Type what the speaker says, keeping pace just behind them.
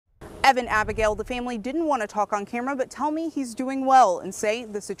Evan, Abigail, the family didn't want to talk on camera, but tell me he's doing well and say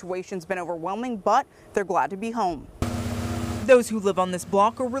the situation's been overwhelming, but they're glad to be home. Those who live on this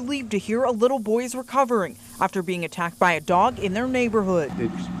block are relieved to hear a little boy is recovering after being attacked by a dog in their neighborhood.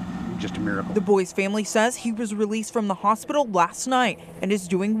 It's just a miracle. The boy's family says he was released from the hospital last night and is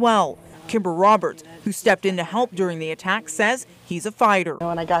doing well. Kimber Roberts, who stepped in to help during the attack, says he's a fighter.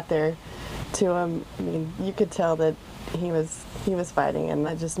 When I got there to him, I mean, you could tell that he was fighting, and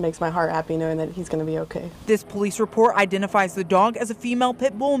that just makes my heart happy knowing that he's going to be okay. This police report identifies the dog as a female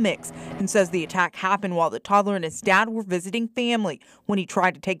pit bull mix and says the attack happened while the toddler and his dad were visiting family when he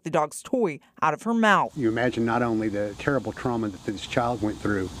tried to take the dog's toy out of her mouth. You imagine not only the terrible trauma that this child went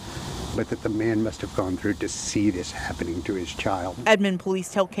through, but that the man must have gone through to see this happening to his child. Edmond police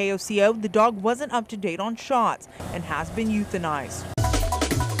tell KOCO the dog wasn't up to date on shots and has been euthanized.